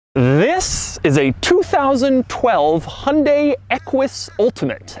This is a 2012 Hyundai Equus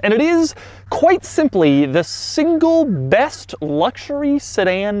Ultimate, and it is quite simply the single best luxury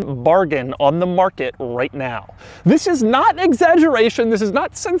sedan bargain on the market right now. This is not exaggeration, this is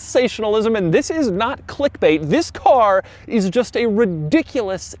not sensationalism, and this is not clickbait. This car is just a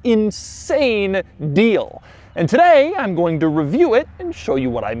ridiculous, insane deal. And today I'm going to review it and show you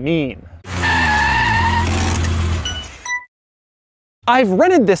what I mean. I've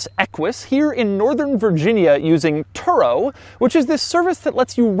rented this Equus here in Northern Virginia using Turo, which is this service that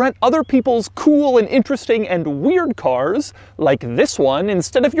lets you rent other people's cool and interesting and weird cars, like this one,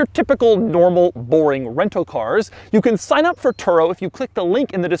 instead of your typical, normal, boring rental cars. You can sign up for Turo if you click the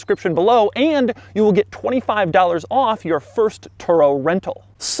link in the description below, and you will get $25 off your first Turo rental.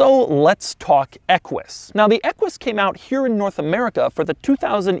 So let's talk Equus. Now, the Equus came out here in North America for the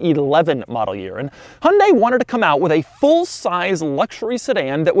 2011 model year, and Hyundai wanted to come out with a full-size luxury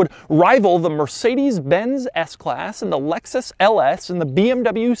sedan that would rival the Mercedes-Benz S-Class and the Lexus LS and the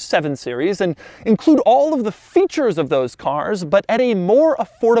BMW 7 Series, and include all of the features of those cars, but at a more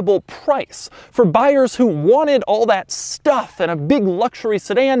affordable price for buyers who wanted all that stuff and a big luxury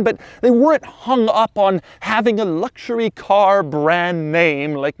sedan, but they weren't hung up on having a luxury car brand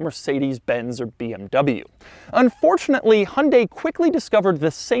name like Mercedes-Benz or BMW. Unfortunately, Hyundai quickly discovered the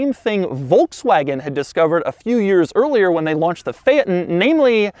same thing Volkswagen had discovered a few years earlier when they launched the Phaeton,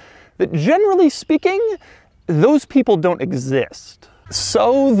 namely that generally speaking, those people don't exist.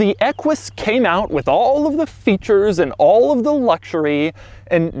 So the Equus came out with all of the features and all of the luxury,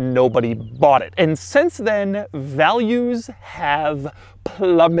 and nobody bought it. And since then, values have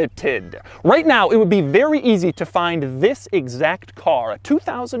plummeted. Right now, it would be very easy to find this exact car, a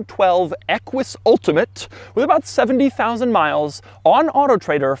 2012 Equus Ultimate with about 70,000 miles on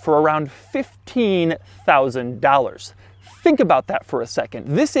AutoTrader for around $15,000. Think about that for a second.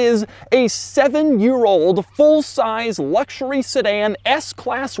 This is a 7-year-old full-size luxury sedan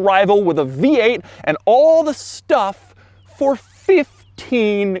S-Class rival with a V8 and all the stuff for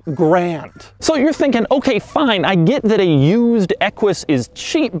 $15 grand. So you're thinking, okay, fine, I get that a used Equus is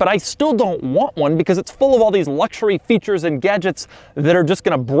cheap, but I still don't want one because it's full of all these luxury features and gadgets that are just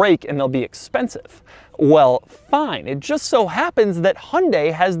gonna break and they'll be expensive. Well, fine. It just so happens that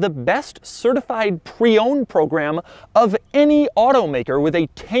Hyundai has the best certified pre-owned program of any automaker with a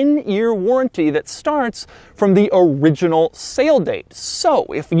 10-year warranty that starts from the original sale date. So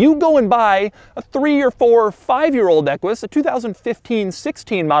if you go and buy a 3 or 4 or 5-year-old Equus, a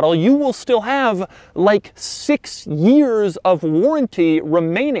 2015-16 model, you will still have like 6 years of warranty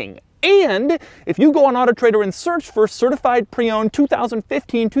remaining. And if you go on AutoTrader and search for certified pre-owned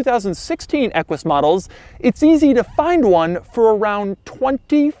 2015, 2016 Equus models, it's easy to find one for around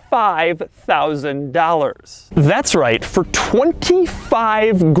 $25,000. That's right, for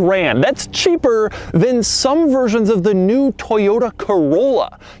 25 grand. That's cheaper than some versions of the new Toyota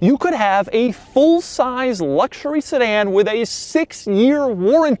Corolla. You could have a full-size luxury sedan with a 6-year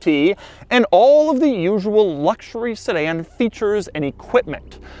warranty and all of the usual luxury sedan features and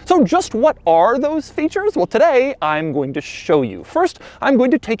equipment. So just what are those features? Well, today I'm going to show you. First, I'm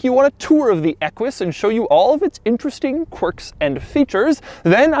going to take you on a tour of the Equus and show you all of its interesting quirks and features.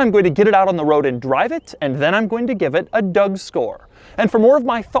 Then I'm going to get it out on the road and drive it, and then I'm going to give it a Doug score. And for more of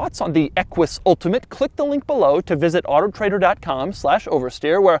my thoughts on the Equus Ultimate, click the link below to visit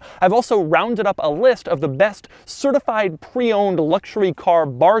autotrader.com/oversteer, where I've also rounded up a list of the best certified pre-owned luxury car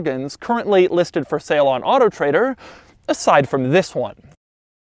bargains currently listed for sale on AutoTrader, aside from this one.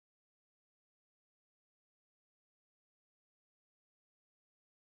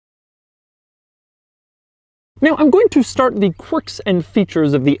 Now, I'm going to start the quirks and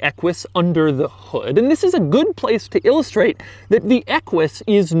features of the Equus under the hood, and this is a good place to illustrate that the Equus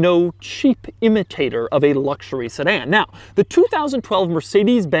is no cheap imitator of a luxury sedan. Now, the 2012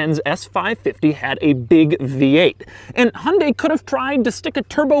 Mercedes-Benz S550 had a big V8, and Hyundai could have tried to stick a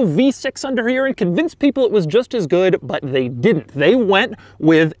turbo V6 under here and convince people it was just as good, but they didn't. They went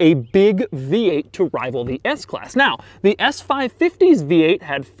with a big V8 to rival the S-Class. Now, the S550's V8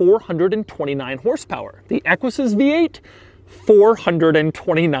 had 429 horsepower. The Equus' V8,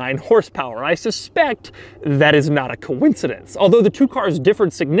 429 horsepower. I suspect that is not a coincidence. Although the two cars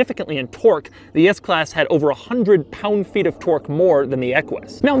differed significantly in torque, the S-Class had over 100 pound-feet of torque more than the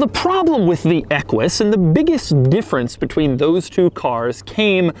Equus. Now, the problem with the Equus, and the biggest difference between those two cars,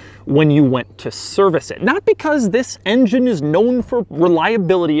 came when you went to service it. Not because this engine is known for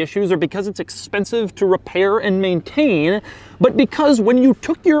reliability issues or because it's expensive to repair and maintain, but because when you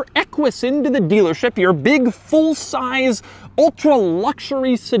took your Equus into the dealership, your big full-size ultra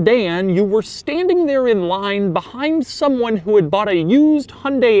luxury sedan, you were standing there in line behind someone who had bought a used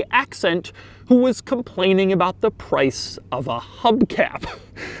Hyundai Accent who was complaining about the price of a hubcap,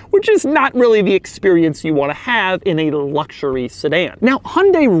 which is not really the experience you want to have in a luxury sedan. Now,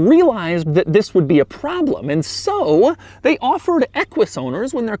 Hyundai realized that this would be a problem, and so they offered Equus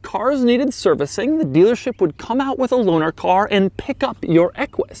owners, when their cars needed servicing, the dealership would come out with a loaner car and pick up your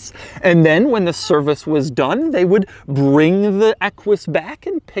Equus. And then when the service was done, they would bring the Equus back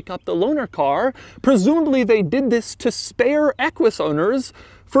and pick up the loaner car. Presumably they did this to spare Equus owners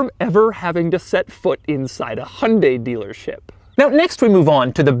from ever having to set foot inside a Hyundai dealership. Now, next we move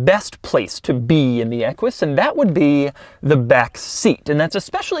on to the best place to be in the Equus, and that would be the back seat. And that's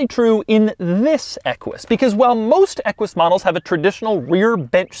especially true in this Equus, because while most Equus models have a traditional rear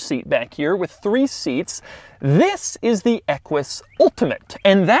bench seat back here with 3 seats, this is the Equus Ultimate,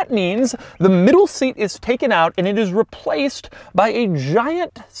 and that means the middle seat is taken out and it is replaced by a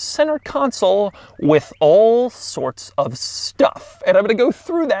giant center console with all sorts of stuff. And I'm going to go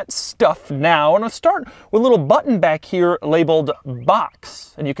through that stuff now, and I'll start with a little button back here labeled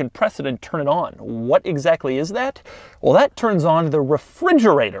Box, and you can press it and turn it on. What exactly is that? Well, that turns on the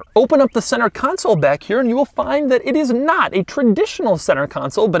refrigerator. Open up the center console back here and you will find that it is not a traditional center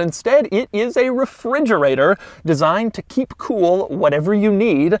console, but instead it is a refrigerator designed to keep cool whatever you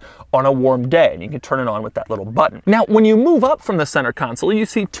need on a warm day. And you can turn it on with that little button. Now, when you move up from the center console, you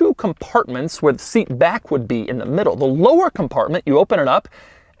see 2 compartments where the seat back would be in the middle. The lower compartment, you open it up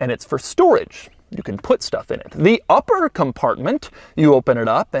and it's for storage. You can put stuff in it. The upper compartment, you open it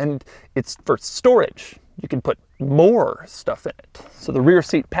up and it's for storage. You can put more stuff in it. So the rear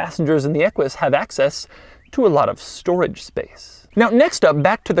seat passengers in the Equus have access to a lot of storage space. Now, next up,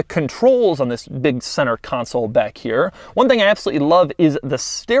 back to the controls on this big center console back here. One thing I absolutely love is the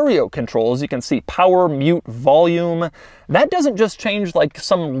stereo controls. You can see power, mute, volume. That doesn't just change like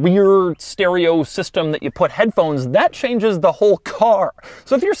some rear stereo system that you put headphones, that changes the whole car.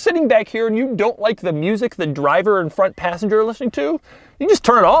 So if you're sitting back here and you don't like the music the driver and front passenger are listening to, you just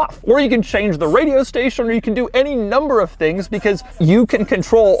turn it off. Or you can change the radio station, or you can do any number of things because you can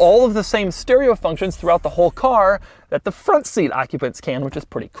control all of the same stereo functions throughout the whole car that the front seat occupants can, which is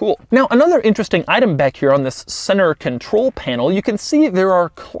pretty cool. Now, another interesting item back here on this center control panel, you can see there are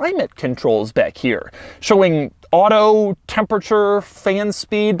climate controls back here showing auto, temperature, fan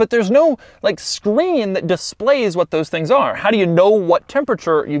speed, but there's no like screen that displays what those things are. How do you know what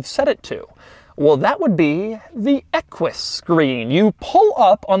temperature you've set it to? Well, that would be the Equus screen. You pull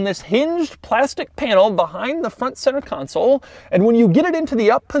up on this hinged plastic panel behind the front center console, and when you get it into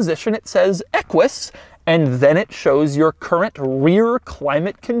the up position, it says Equus, and then it shows your current rear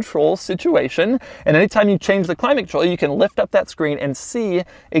climate control situation. And anytime you change the climate control, you can lift up that screen and see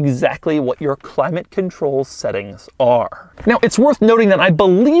exactly what your climate control settings are. Now, it's worth noting that I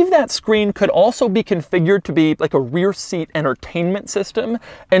believe that screen could also be configured to be like a rear seat entertainment system.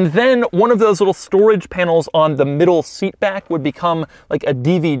 And then one of those little storage panels on the middle seat back would become like a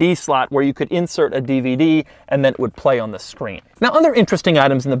DVD slot where you could insert a DVD and then it would play on the screen. Now, other interesting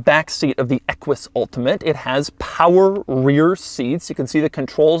items in the back seat of the Equus Ultimate, it has power rear seats. You can see the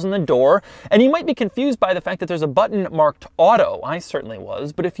controls in the door, and you might be confused by the fact that there's a button marked auto. I certainly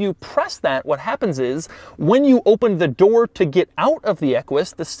was, but if you press that, what happens is when you open the door to get out of the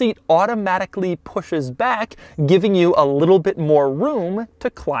Equus, the seat automatically pushes back, giving you a little bit more room to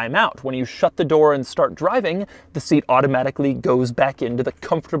climb out. When you shut the door and start driving, the seat automatically goes back into the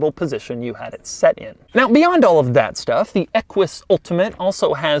comfortable position you had it set in. Now, beyond all of that stuff, the Equus Ultimate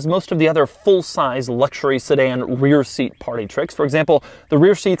also has most of the other full-size luxury sedan rear seat party tricks. For example, the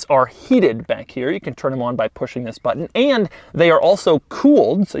rear seats are heated back here. You can turn them on by pushing this button, and they are also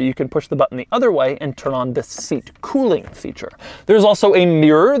cooled, so you can push the button the other way and turn on the seat cooling feature. There's also a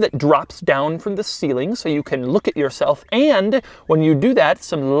mirror that drops down from the ceiling so you can look at yourself, and when you do that,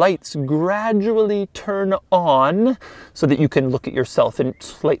 some lights gradually turn on so that you can look at yourself in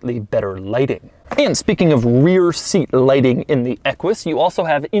slightly better lighting. And speaking of rear seat lighting in the Equus, you also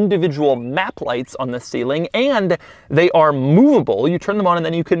have individual map lights on the ceiling, and they are movable. You turn them on and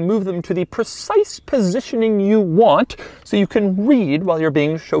then you can move them to the precise positioning you want so you can read while you're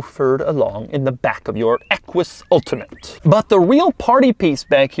being chauffeured along in the back of your Equus Ultimate. But the real party piece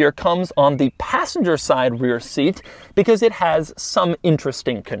back here comes on the passenger side rear seat because it has some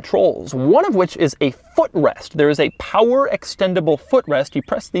interesting controls, one of which is a footrest. There is a power extendable footrest. You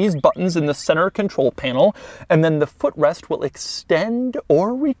press these buttons in the center control panel, and then the footrest will extend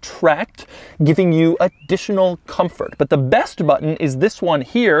or retract, giving you additional comfort. But the best button is this one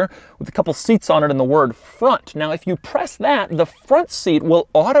here with a couple seats on it and the word front. Now, if you press that, the front seat will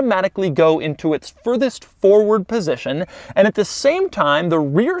automatically go into its furthest forward position, and at the same time, the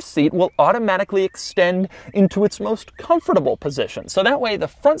rear seat will automatically extend into its most comfortable position. So that way, the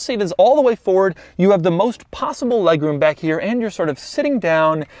front seat is all the way forward, you have the most possible legroom back here, and you're sort of sitting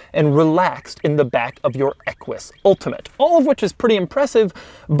down and relaxed in the back of your Equus Ultimate. All of which is pretty impressive,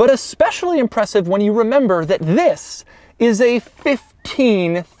 but especially impressive when you remember that this is a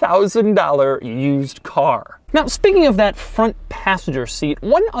 $15,000 used car. Now, speaking of that front passenger seat,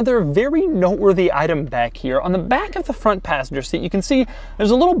 one other very noteworthy item back here. On the back of the front passenger seat, you can see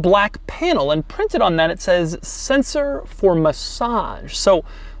there's a little black panel, and printed on that it says sensor for massage. So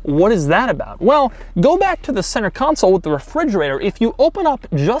what is that about? Well, go back to the center console with the refrigerator. If you open up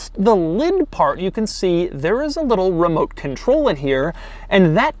just the lid part, you can see there is a little remote control in here,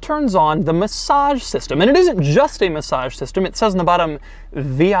 and that turns on the massage system. And it isn't just a massage system. It says on the bottom,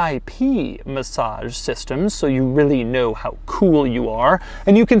 VIP massage system, so you really know how cool you are.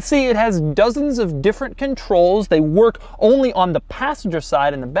 And you can see it has dozens of different controls. They work only on the passenger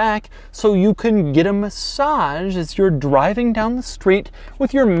side and the back, so you can get a massage as you're driving down the street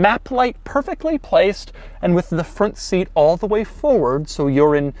with your map light perfectly placed and with the front seat all the way forward, so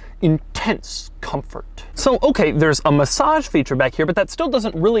you're in intense comfort. So, okay, there's a massage feature back here, but that still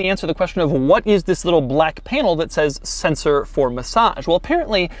doesn't really answer the question of what is this little black panel that says sensor for massage? Well,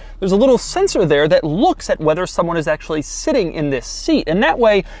 apparently there's a little sensor there that looks at whether someone is actually sitting in this seat. And that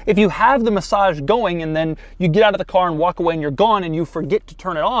way, if you have the massage going and then you get out of the car and walk away and you're gone and you forget to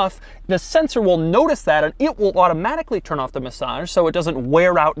turn it off, the sensor will notice that and it will automatically turn off the massage so it doesn't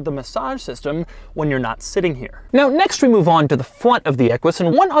wear out the massage system when you're not sitting here. Now, next we move on to the front of the Equus,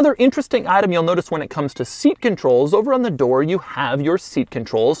 and one other interesting item you'll notice when it comes to seat controls, over on the door you have your seat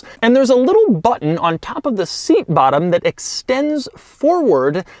controls, and there's a little button on top of the seat bottom that extends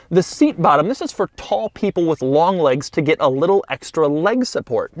forward the seat bottom. This is for tall people with long legs to get a little extra leg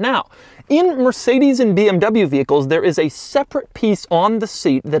support. Now, in Mercedes and BMW vehicles, there is a separate piece on the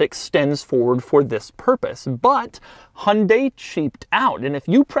seat that extends forward for this purpose, but Hyundai cheaped out, and if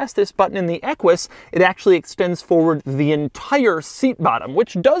you press this button in the Equus, it actually extends forward the entire seat bottom,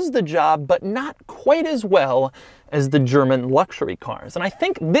 which does the job, but not quite as well as the German luxury cars. And I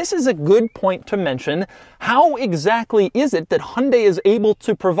think this is a good point to mention. How exactly is it that Hyundai is able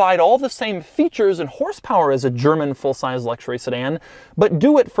to provide all the same features and horsepower as a German full-size luxury sedan, but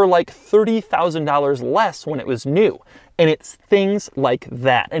do it for like $30,000 less when it was new? And it's things like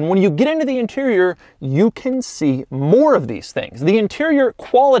that. And when you get into the interior, you can see more of these things. The interior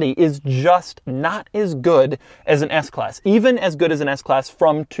quality is just not as good as an S-Class, even as good as an S-Class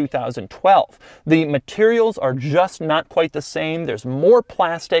from 2012. The materials are just not quite the same. There's more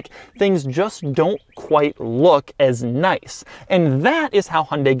plastic. Things just don't quite look as nice. And that is how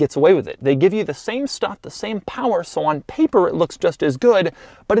Hyundai gets away with it. They give you the same stuff, the same power, so on paper it looks just as good,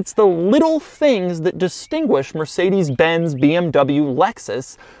 but it's the little things that distinguish Mercedes-Benz, BMW,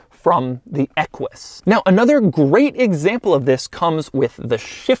 Lexus from the Equus. Now, another great example of this comes with the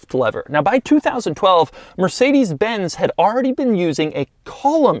shift lever. Now, by 2012, Mercedes-Benz had already been using a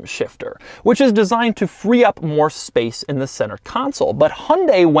column shifter, which is designed to free up more space in the center console. But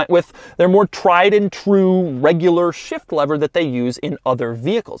Hyundai went with their more tried and true regular shift lever that they use in other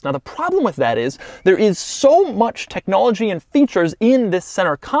vehicles. Now, the problem with that is there is so much technology and features in this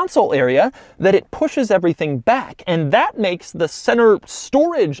center console area that it pushes everything back, and that makes the center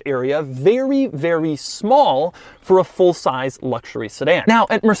storage area very, very small for a full-size luxury sedan. Now,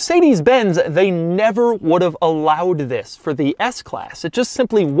 at Mercedes-Benz, they never would have allowed this for the S-Class. It just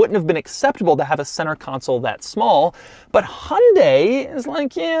simply wouldn't have been acceptable to have a center console that small. But Hyundai is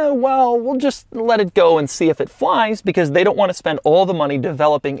like, yeah, well, we'll just let it go and see if it flies, because they don't want to spend all the money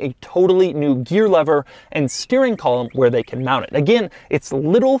developing a totally new gear lever and steering column where they can mount it. Again, it's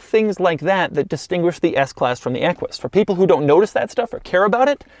little things like that that distinguish the S-Class from the Equus. For people who don't notice that stuff or care about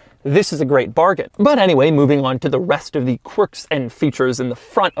it, this is a great bargain. But anyway, moving on to the rest of the quirks and features in the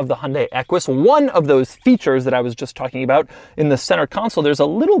front of the Hyundai Equus. One of those features that I was just talking about in the center console, there's a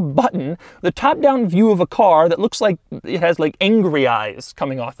little button, the top-down view of a car that looks like it has like angry eyes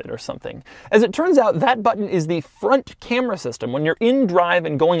coming off it or something. As it turns out, that button is the front camera system. When you're in drive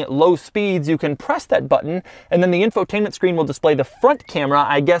and going at low speeds, you can press that button and then the infotainment screen will display the front camera,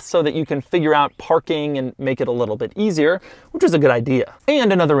 I guess so that you can figure out parking and make it a little bit easier, which is a good idea.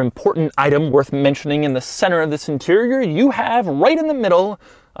 And another important item worth mentioning in the center of this interior, you have right in the middle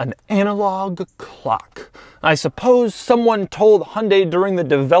an analog clock. I suppose someone told Hyundai during the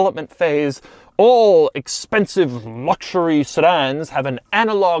development phase, all expensive luxury sedans have an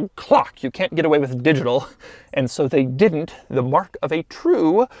analog clock. You can't get away with digital. And so they didn't, the mark of a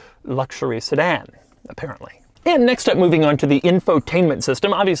true luxury sedan, apparently. And next up, moving on to the infotainment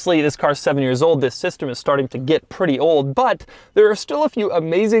system. Obviously, this car's 7 years old. This system is starting to get pretty old, but there are still a few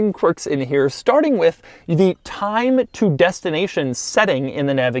amazing quirks in here, starting with the time to destination setting in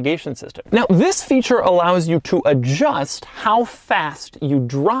the navigation system. Now, this feature allows you to adjust how fast you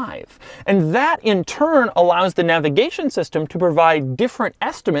drive. And that, in turn, allows the navigation system to provide different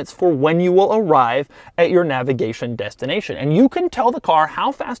estimates for when you will arrive at your navigation destination. And you can tell the car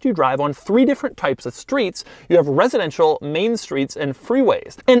how fast you drive on 3 different types of streets. You have residential, main streets, and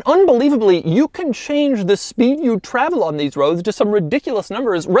freeways. And unbelievably, you can change the speed you travel on these roads to some ridiculous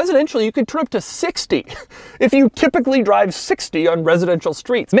numbers. Residential, you could turn up to 60 if you typically drive 60 on residential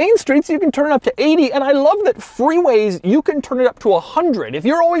streets. Main streets, you can turn it up to 80, and I love that freeways, you can turn it up to 100. If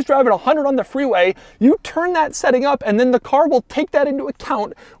you're always driving 100 on the freeway, you turn that setting up, and then the car will take that into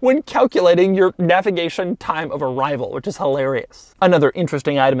account when calculating your navigation time of arrival, which is hilarious. Another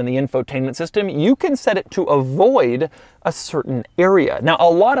interesting item in the infotainment system, you can set it to avoid a certain area. Now, a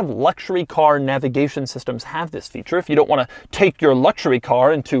lot of luxury car navigation systems have this feature if you don't want to take your luxury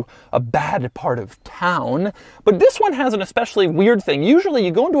car into a bad part of town. But this one has an especially weird thing. Usually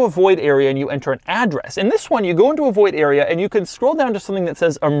you go into a void area and you enter an address. In this one, you go into a void area and you can scroll down to something that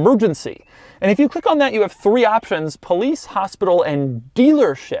says emergency. And if you click on that, you have 3 options: police, hospital, and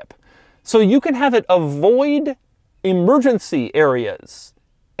dealership. So you can have it avoid emergency areas.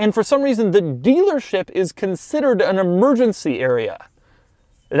 And for some reason, the dealership is considered an emergency area.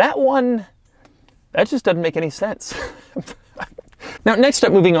 That just doesn't make any sense. Now, next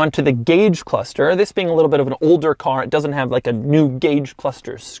up, moving on to the gauge cluster. This being a little bit of an older car, it doesn't have like a new gauge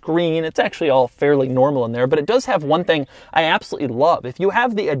cluster screen. It's actually all fairly normal in there, but it does have one thing I absolutely love. If you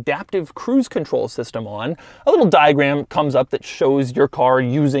have the adaptive cruise control system on, a little diagram comes up that shows your car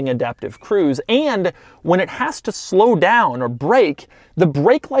using adaptive cruise. And when it has to slow down or brake, the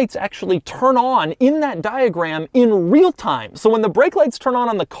brake lights actually turn on in that diagram in real time. So when the brake lights turn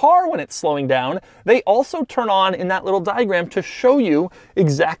on the car when it's slowing down, they also turn on in that little diagram to show you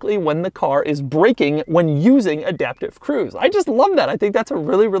exactly when the car is braking when using adaptive cruise. I just love that. I think that's a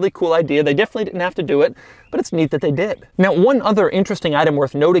really, really cool idea. They definitely didn't have to do it, but it's neat that they did. Now, one other interesting item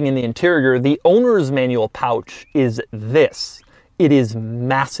worth noting in the interior, the owner's manual pouch is this. It is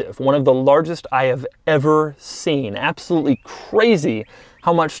massive, one of the largest I have ever seen. Absolutely crazy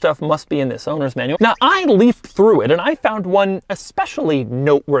how much stuff must be in this owner's manual. Now, I leafed through it and I found one especially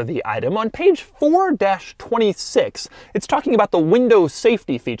noteworthy item. On page 4-26, it's talking about the window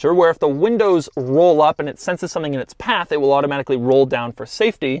safety feature, where if the windows roll up and it senses something in its path, it will automatically roll down for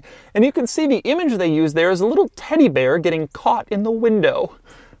safety. And you can see the image they use there is a little teddy bear getting caught in the window.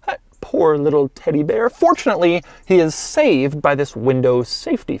 Poor little teddy bear. Fortunately, he is saved by this window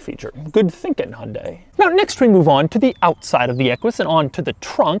safety feature. Good thinking, Hyundai. Now, next we move on to the outside of the Equus and on to the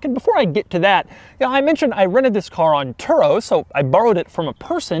trunk. And before I get to that, I mentioned I rented this car on Turo, so I borrowed it from a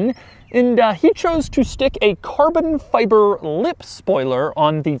person, and he chose to stick a carbon fiber lip spoiler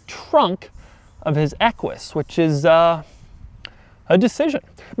on the trunk of his Equus, which is a decision.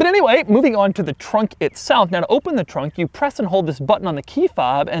 But anyway, moving on to the trunk itself. Now, to open the trunk, you press and hold this button on the key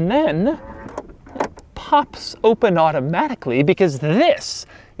fob, and then it pops open automatically, because this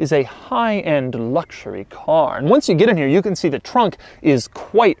is a high-end luxury car. And once you get in here, you can see the trunk is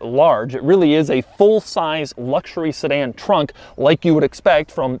quite large. It really is a full-size luxury sedan trunk, like you would expect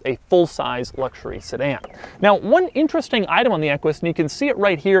from a full-size luxury sedan. Now, one interesting item on the Equus, and you can see it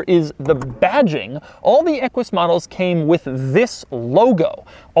right here, is the badging. All the Equus models came with this logo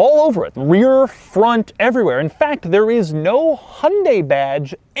all over it, rear, front, everywhere. In fact, there is no Hyundai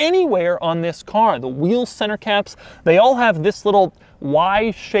badge anywhere on this car. The wheel center caps, they all have this little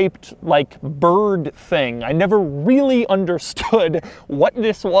Y-shaped like bird thing. I never really understood what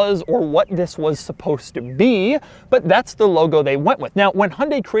this was or what this was supposed to be, but that's the logo they went with. Now, when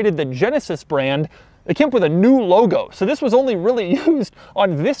Hyundai created the Genesis brand, they came up with a new logo. So this was only really used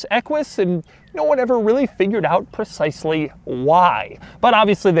on this Equus, and no one ever really figured out precisely why. But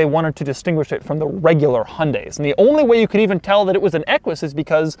obviously they wanted to distinguish it from the regular Hyundais. And the only way you could even tell that it was an Equus is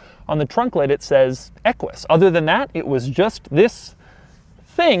because on the trunk lid it says Equus. Other than that, it was just this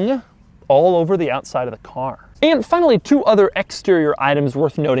thing all over the outside of the car. And finally, two other exterior items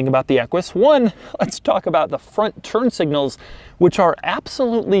worth noting about the Equus. One, let's talk about the front turn signals, which are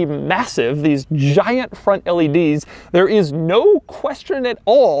absolutely massive, these giant front LEDs. There is no question at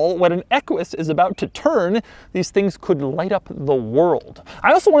all when an Equus is about to turn, these things could light up the world.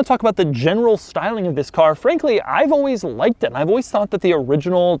 I also want to talk about the general styling of this car. Frankly, I've always liked it. I've always thought that the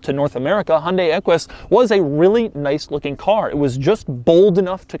original to North America Hyundai Equus was a really nice looking car. It was just bold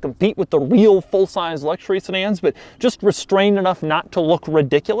enough to compete with the real full-size luxury sedans, but just restrained enough not to look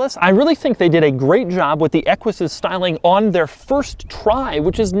ridiculous. I really think they did a great job with the Equus's styling on their first try,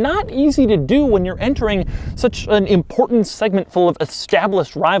 which is not easy to do when you're entering such an important segment full of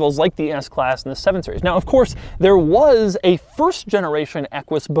established rivals like the S-Class and the 7 Series. Now, of course, there was a first generation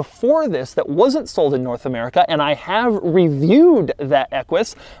Equus before this that wasn't sold in North America, and I have reviewed that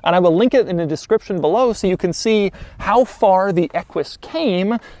Equus, and I will link it in the description below so you can see how far the Equus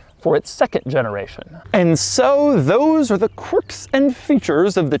came for its second generation. And so those are the quirks and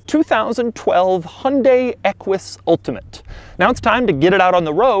features of the 2012 Hyundai Equus Ultimate. Now it's time to get it out on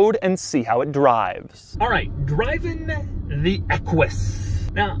the road and see how it drives. All right, driving the Equus.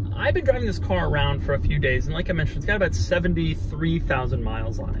 Now, I've been driving this car around for a few days, and like I mentioned, it's got about 73,000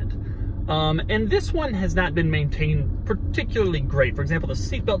 miles on it. And this one has not been maintained particularly great. For example, the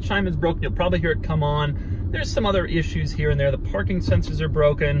seatbelt chime is broken. You'll probably hear it come on. There's some other issues here and there. The parking sensors are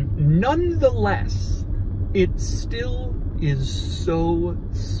broken. Nonetheless, it still is so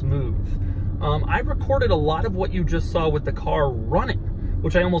smooth. I recorded a lot of what you just saw with the car running,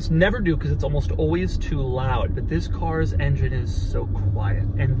 which I almost never do because it's almost always too loud. But this car's engine is so quiet,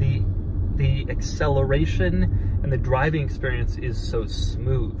 and the acceleration and the driving experience is so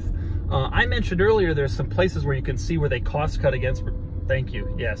smooth. I mentioned earlier there's some places where you can see where they cost cut against. Thank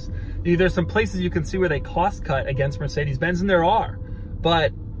you, yes. There's some places you can see where they cost cut against Mercedes-Benz, and there are.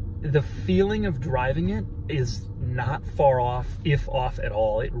 But the feeling of driving it is not far off, if off at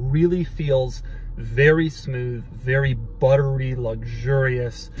all. It really feels very smooth, very buttery,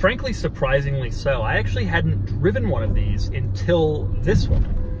 luxurious. Frankly, surprisingly so. I actually hadn't driven one of these until this one.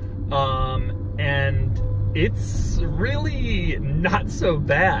 And it's really not so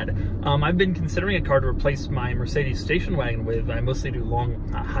bad. I've been considering a car to replace my Mercedes station wagon with. I mostly do long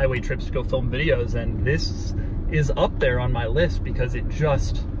highway trips to go film videos, and this is up there on my list because it's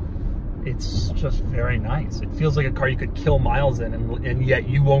just very nice. It feels like a car you could kill miles in, and yet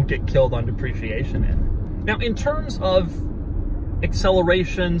you won't get killed on depreciation in. Now, in terms of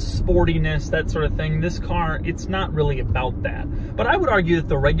acceleration, sportiness, that sort of thing, this car, it's not really about that. But I would argue that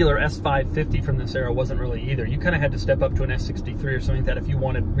the regular S550 from this era wasn't really either. You kind of had to step up to an S63 or something like that if you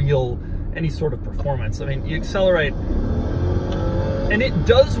wanted any sort of performance. I mean, you accelerate, and it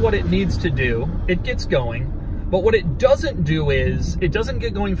does what it needs to do. It gets going, but what it doesn't do is, it doesn't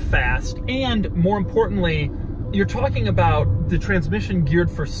get going fast, and more importantly, you're talking about the transmission geared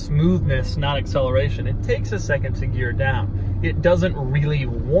for smoothness, not acceleration. It takes a second to gear down. It doesn't really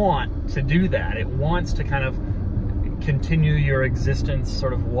want to do that. It wants to kind of continue your existence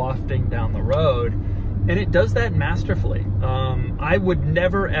sort of wafting down the road, and it does that masterfully. I would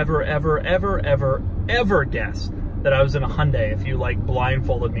never, ever, ever, ever, ever, ever guess that I was in a Hyundai if you like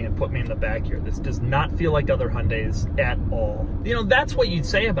blindfolded me and put me in the back here. This does not feel like other Hyundais at all. You know, that's what you'd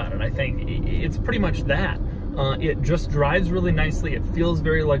say about it, I think. It's pretty much that. It just drives really nicely. It feels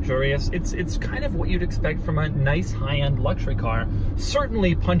very luxurious. It's kind of what you'd expect from a nice high-end luxury car,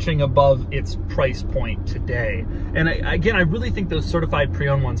 certainly punching above its price point today. And again, I really think those certified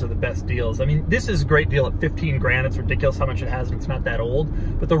pre-owned ones are the best deals. I mean, this is a great deal at 15 grand. It's ridiculous how much it has, and it's not that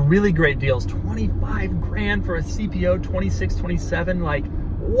old. But the really great deals, 25 grand for a CPO, 26, 27, like,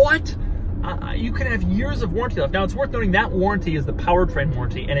 what? You can have years of warranty left. Now, it's worth noting that warranty is the powertrain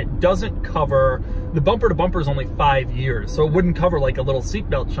warranty, and it doesn't cover, the bumper to bumper is only 5 years, so it wouldn't cover like a little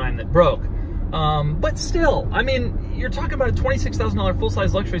seatbelt chime that broke. But still, I mean, you're talking about a $26,000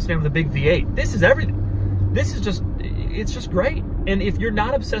 full-size luxury sedan with a big V8. This is everything. This is just, it's just great. And if you're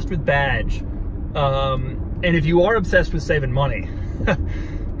not obsessed with badge, and if you are obsessed with saving money,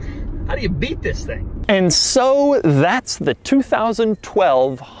 how do you beat this thing? And so that's the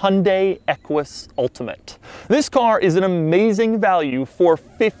 2012 Hyundai Equus Ultimate. This car is an amazing value for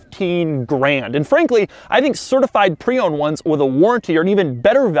 15 grand. And frankly, I think certified pre-owned ones with a warranty are an even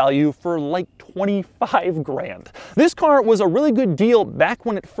better value for like 25 grand. This car was a really good deal back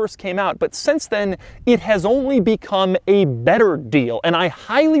when it first came out, but since then, it has only become a better deal. And I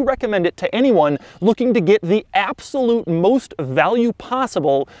highly recommend it to anyone looking to get the absolute most value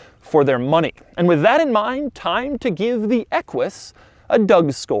possible for their money. And with that in mind, time to give the Equus a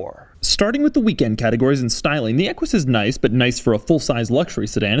Doug score. Starting with the weekend categories and styling, the Equus is nice, but nice for a full-size luxury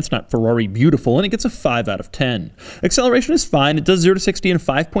sedan. It's not Ferrari beautiful, and it gets a 5 out of 10. Acceleration is fine. It does 0 to 60 in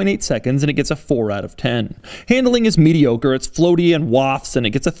 5.8 seconds, and it gets a 4 out of 10. Handling is mediocre. It's floaty and wafts, and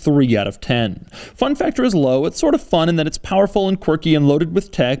it gets a 3 out of 10. Fun factor is low. It's sort of fun in that it's powerful and quirky and loaded with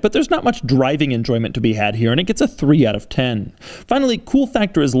tech, but there's not much driving enjoyment to be had here, and it gets a 3 out of 10. Finally, cool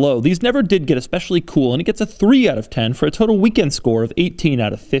factor is low. These never did get especially cool, and it gets a 3 out of 10 for a total weekend score of 18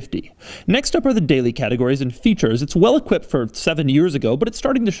 out of 50. Next up are the daily categories and features. It's well equipped for 7 years ago, but it's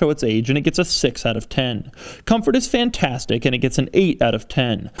starting to show its age, and it gets a 6 out of 10. Comfort is fantastic, and it gets an 8 out of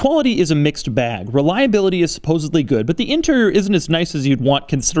 10. Quality is a mixed bag. Reliability is supposedly good, but the interior isn't as nice as you'd want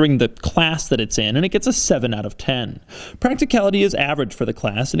considering the class that it's in, and it gets a 7 out of 10. Practicality is average for the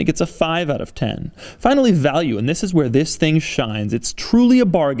class, and it gets a 5 out of 10. Finally, value, and this is where this thing shines. It's truly a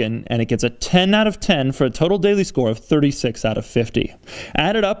bargain, and it gets a 10 out of 10 for a total daily score of 36 out of 50.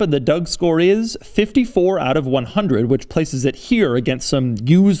 Added up, and the Doug score is 54 out of 100, which places it here against some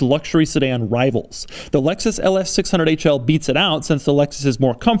used luxury sedan rivals. The Lexus LS600HL beats it out since the Lexus is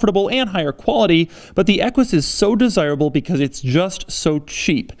more comfortable and higher quality, but the Equus is so desirable because it's just so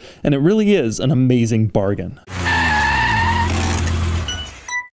cheap, and it really is an amazing bargain.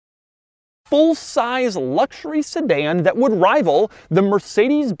 Full-size luxury sedan that would rival the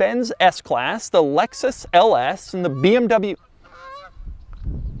Mercedes-Benz S-Class, the Lexus LS, and the BMW...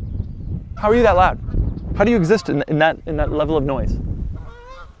 How are you that loud? How do you exist in that level of noise?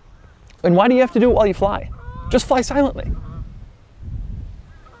 And why do you have to do it while you fly? Just fly silently.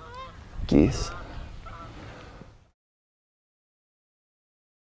 Geese.